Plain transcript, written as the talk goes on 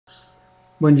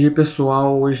Bom dia,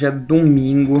 pessoal. Hoje é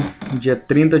domingo, dia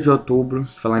 30 de outubro.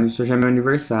 Falando nisso, hoje é meu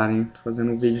aniversário, hein? Tô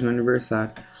fazendo um vídeo no aniversário.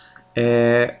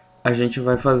 A gente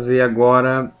vai fazer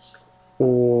agora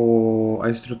a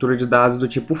estrutura de dados do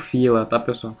tipo fila, tá,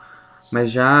 pessoal?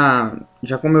 Mas já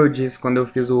como eu disse, quando eu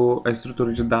fiz a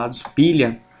estrutura de dados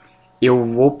pilha, eu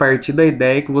vou partir da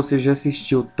ideia que você já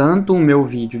assistiu tanto o meu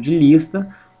vídeo de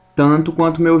lista, tanto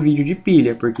quanto o meu vídeo de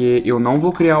pilha, porque eu não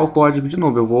vou criar o código de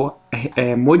novo, eu vou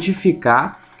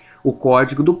modificar o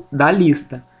código da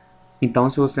lista. Então,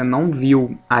 se você não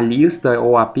viu a lista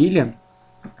ou a pilha,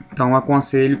 então eu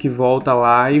aconselho que volta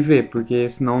lá e vê, porque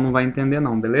senão não vai entender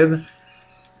não, beleza?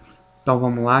 Então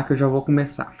vamos lá que eu já vou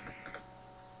começar.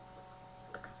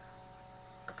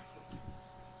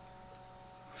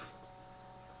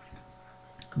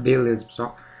 Beleza,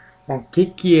 pessoal. Bom, o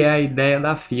que é a ideia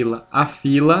da fila? A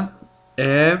fila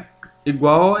é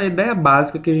igual a ideia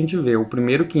básica que a gente vê. O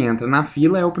primeiro que entra na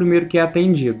fila é o primeiro que é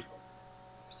atendido,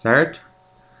 certo?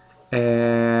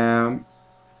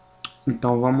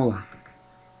 Então vamos lá.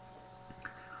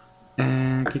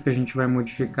 O que a gente vai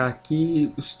modificar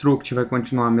aqui? O struct vai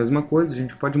continuar a mesma coisa. A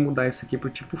gente pode mudar isso aqui para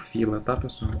o tipo fila, tá,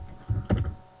 pessoal?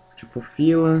 Tipo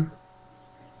fila.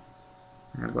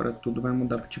 Agora tudo vai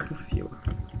mudar para o tipo fila.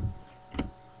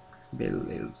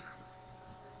 Beleza.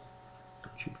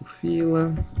 Tipo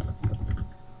fila.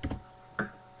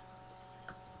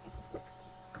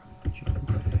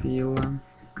 Tipo fila.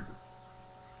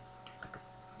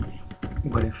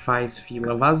 Agora faz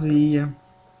fila vazia.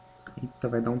 Eita,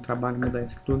 vai dar um trabalho mudar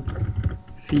isso aqui tudo.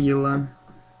 Fila.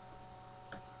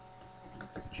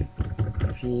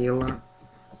 Tipo fila.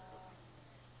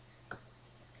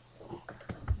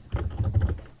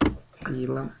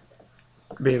 Fila.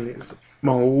 Beleza.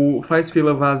 Bom, o faz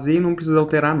fila vazia não precisa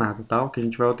alterar nada, tá? O que a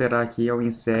gente vai alterar aqui é o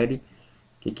insere,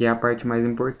 que é a parte mais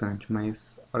importante.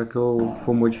 Mas na hora que eu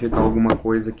for modificar alguma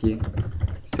coisa que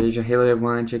seja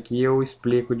relevante aqui, eu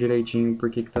explico direitinho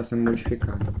por que está sendo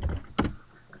modificado.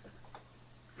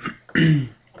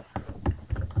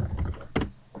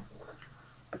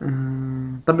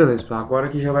 Tá, beleza, pessoal. Agora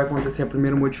que já vai acontecer a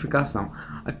primeira modificação.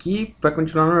 Aqui vai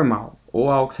continuar normal. O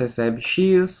aux recebe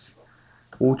x,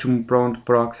 o último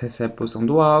prox recebe a posição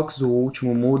do aux, o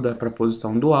último muda para a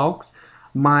posição do aux,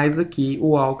 mas aqui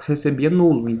o aux recebia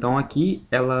nulo. Então aqui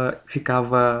ela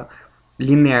ficava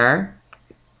linear.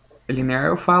 Linear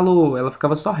eu falo, ela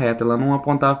ficava só reta, ela não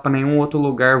apontava para nenhum outro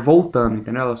lugar voltando,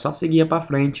 entendeu? Ela só seguia para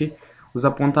frente os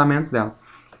apontamentos dela.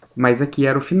 Mas aqui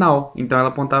era o final, então ela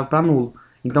apontava para nulo.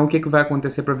 Então o que vai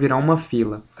acontecer para virar uma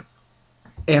fila?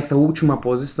 Essa última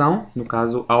posição, no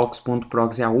caso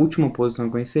aux.prox é a última posição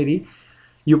que eu inseri,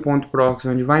 e o ponto prox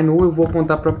onde vai null eu vou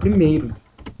apontar para primeiro.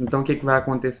 Então o que vai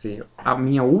acontecer? A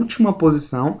minha última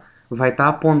posição vai estar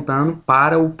apontando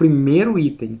para o primeiro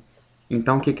item.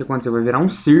 Então o que aconteceu? Vai virar um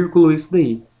círculo isso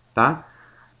daí, tá?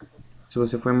 Se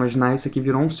você for imaginar, isso aqui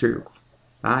virou um círculo,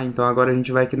 tá? Então agora a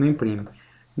gente vai aqui no imprime.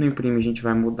 No imprime a gente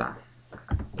vai mudar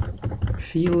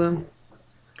fila,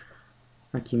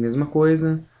 aqui mesma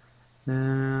coisa,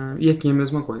 e aqui a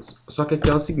mesma coisa. Só que aqui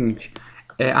é o seguinte,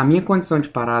 a minha condição de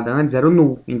parada antes era o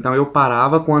null, então eu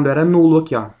parava quando era nulo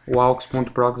aqui, ó. O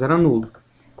aux.prox era nulo,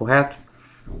 correto?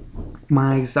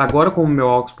 Mas agora como o meu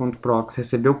aux.prox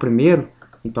recebeu primeiro,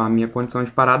 então a minha condição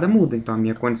de parada muda. Então a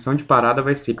minha condição de parada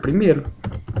vai ser primeiro.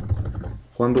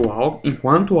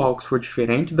 Enquanto o aux for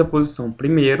diferente da posição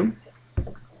primeiro,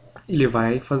 ele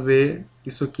vai fazer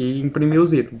isso aqui, imprimir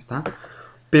os itens, tá?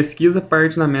 Pesquisa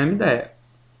parte da mesma ideia.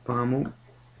 Vamos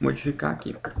modificar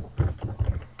aqui.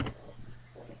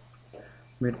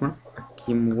 Primeiro,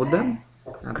 aqui muda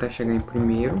até chegar em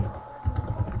primeiro.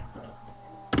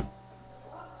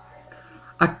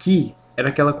 Aqui era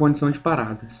aquela condição de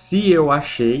parada. Se eu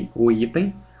achei o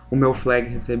item, o meu flag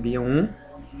recebia um.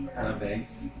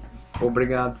 Parabéns.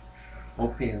 Obrigado. Ou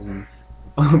pêsames.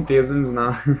 Ou pêsames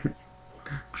não.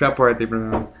 Puxa a porta aí pra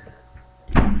mim.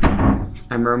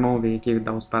 Aí meu irmão veio aqui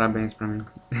dar os parabéns pra mim.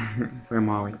 Foi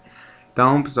mal aí.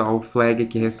 Então, pessoal, o flag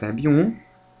aqui recebe 1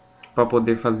 para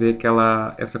poder fazer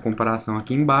essa comparação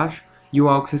aqui embaixo, e o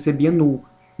aux recebia null.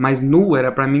 Mas null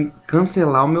era para mim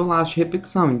cancelar o meu laço de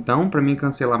repetição. Então, para mim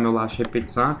cancelar meu laço de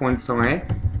repetição, a condição é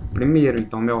primeiro.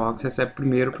 Então, meu aux recebe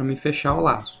primeiro para me fechar o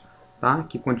laço. Tá?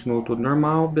 Aqui continuou tudo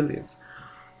normal, beleza.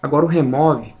 Agora o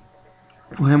remove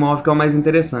que é o mais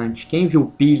interessante. Quem viu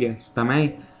pilhas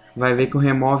também vai ver que o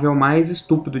remove é o mais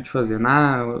estúpido de fazer,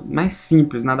 mais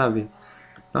simples, nada a ver.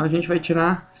 Então a gente vai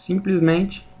tirar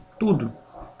simplesmente tudo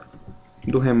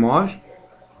do remove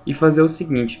e fazer o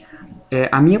seguinte,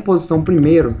 a minha posição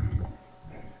primeiro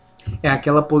é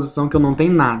aquela posição que eu não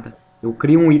tenho nada. Eu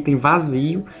crio um item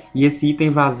vazio e esse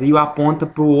item vazio aponta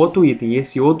para o outro item. E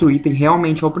esse outro item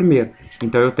realmente é o primeiro.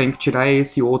 Então eu tenho que tirar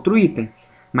esse outro item.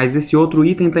 Mas esse outro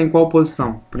item está em qual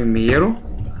posição? Primeiro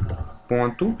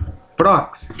ponto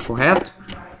prox, correto?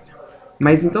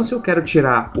 Mas então se eu quero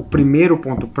tirar o primeiro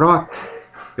ponto prox,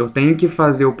 eu tenho que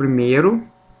fazer o primeiro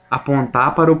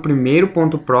apontar para o primeiro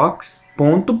ponto prox,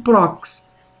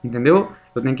 entendeu?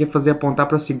 Eu tenho que fazer apontar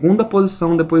para a segunda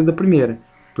posição depois da primeira,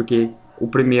 porque o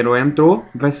primeiro entrou,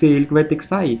 vai ser ele que vai ter que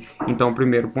sair. Então o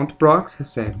primeiro ponto prox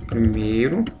recebe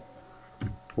primeiro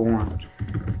ponto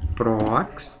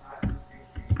prox.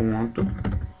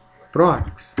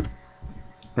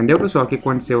 Entendeu, pessoal? O que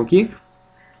aconteceu aqui?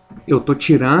 Eu estou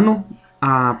tirando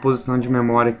a posição de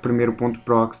memória que o primeiro ponto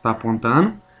prox está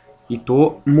apontando e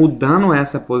estou mudando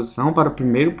essa posição para o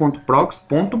primeiro ponto prox.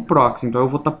 Então eu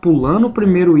vou estar pulando o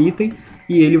primeiro item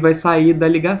e ele vai sair da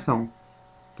ligação.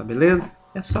 Tá beleza?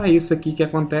 É só isso aqui que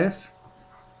acontece.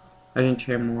 A gente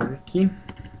remove aqui.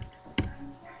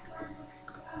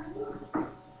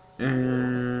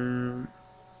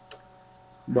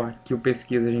 Bom, aqui o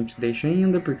pesquisa a gente deixa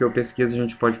ainda, porque o pesquisa a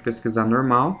gente pode pesquisar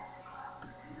normal.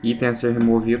 Item a ser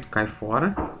removido cai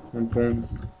fora. Vamos pôr um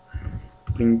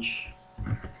print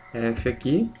F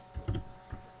aqui.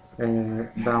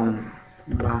 Dá um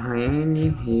 _n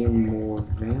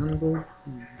removendo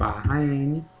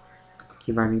 _n,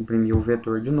 que vai me imprimir o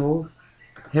vetor de novo.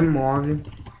 Remove.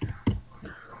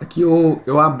 Aqui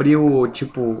eu abri o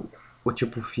tipo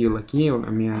fila aqui,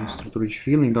 a minha estrutura de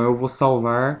fila, então eu vou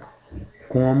salvar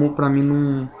como para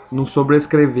mim não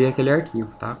sobrescrever aquele arquivo,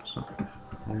 tá, pessoal?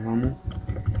 Então vamos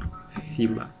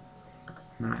fila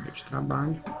na área de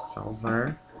trabalho,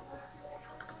 salvar.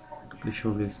 Deixa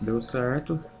eu ver se deu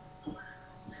certo.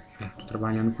 Tô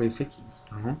trabalhando com esse aqui.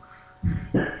 Então,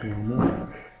 vamos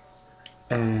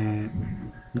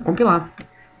compilar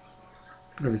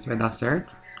para ver se vai dar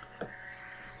certo.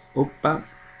 Opa,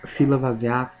 fila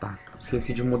vazia, tá.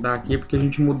 Esqueci de mudar aqui porque a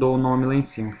gente mudou o nome lá em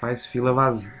cima. Faz fila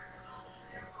vazia.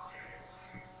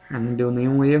 Não deu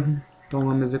nenhum erro, então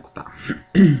vamos executar.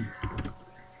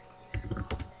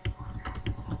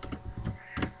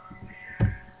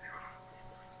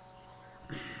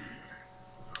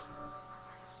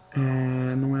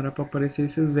 Não era para aparecer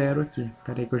esse zero aqui.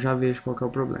 Pera aí que eu já vejo qual que é o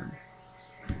problema.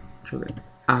 Deixa eu ver.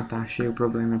 Ah, tá, achei o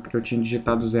problema, porque eu tinha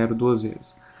digitado zero duas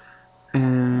vezes.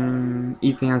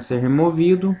 Item a ser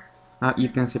removido.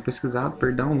 Item a ser pesquisado,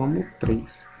 perdão, vamos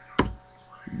 3.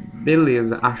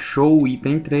 Beleza, achou o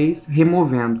item 3,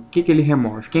 removendo. O que ele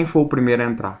remove? Quem foi o primeiro a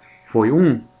entrar? Foi o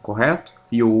 1, correto?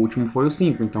 E o último foi o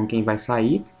 5, então quem vai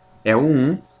sair é o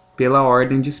 1 pela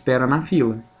ordem de espera na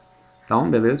fila. Então,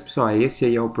 beleza, pessoal? Esse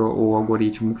aí é o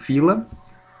algoritmo fila.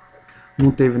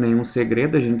 Não teve nenhum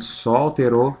segredo, a gente só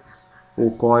alterou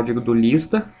o código do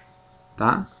lista,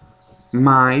 tá?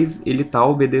 Mas ele está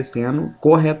obedecendo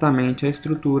corretamente a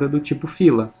estrutura do tipo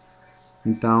fila.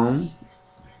 Então,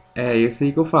 é esse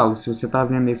aí que eu falo. Se você está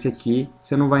vendo esse aqui,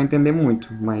 você não vai entender muito.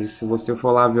 Mas se você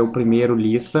for lá ver o primeiro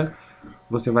lista,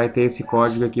 você vai ter esse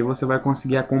código aqui, você vai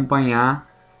conseguir acompanhar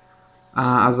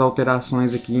as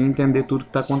alterações aqui e entender tudo que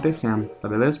está acontecendo. Tá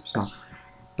beleza, pessoal?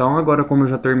 Então, agora como eu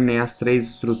já terminei as três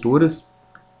estruturas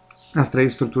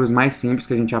mais simples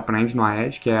que a gente aprende no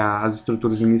AED, que é as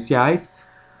estruturas iniciais,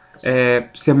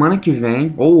 semana que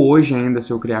vem, ou hoje ainda,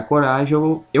 se eu criar coragem,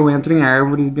 eu entro em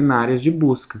árvores binárias de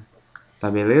busca.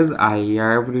 Tá beleza? Aí a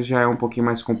árvore já é um pouquinho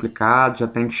mais complicado, já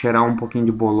tem que cheirar um pouquinho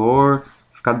de bolor,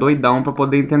 ficar doidão para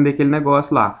poder entender aquele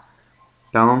negócio lá.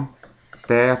 Então,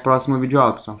 até a próxima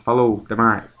videoaula, pessoal. Falou, até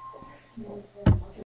mais.